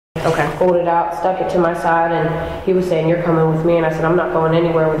Okay. Pulled it out, stuck it to my side, and he was saying, "You're coming with me." And I said, "I'm not going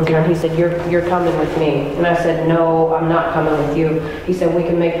anywhere with you." And he said, You're coming with me." And I said, "No, I'm not coming with you." He said, "We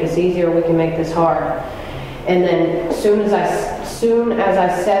can make this easy or we can make this hard." And then soon as I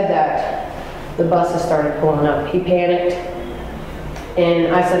said that, the buses started pulling up. He panicked.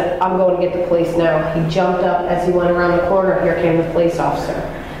 And I said, "I'm going to get the police now." He jumped up as he went around the corner. Here came the police officer.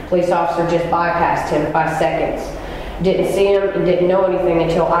 Police officer just bypassed him by seconds. Didn't see him and didn't know anything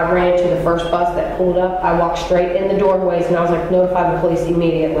until I ran to the first bus that pulled up. I walked straight in the doorways and I was like, "Notify the police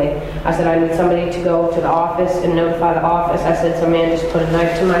immediately." I said, "I need somebody to go to the office and notify the office." I said, "Some man just put a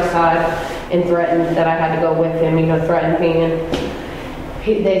knife to my side and threatened that I had to go with him, threatened me." And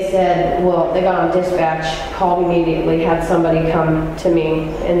they said, well, they got on dispatch, called immediately, had somebody come to me,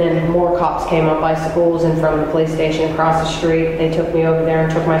 and then more cops came on bicycles and from the police station across the street. They took me over there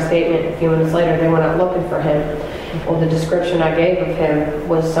and took my statement. A few minutes later, they went out looking for him. Well, the description I gave of him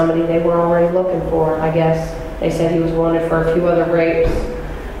was somebody they were already looking for, I guess. They said he was wanted for a few other rapes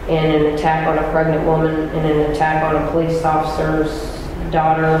and an attack on a pregnant woman and an attack on a police officer's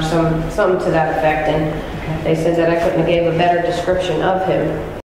daughter or something to that effect. And they said that I couldn't have gave a better description of him.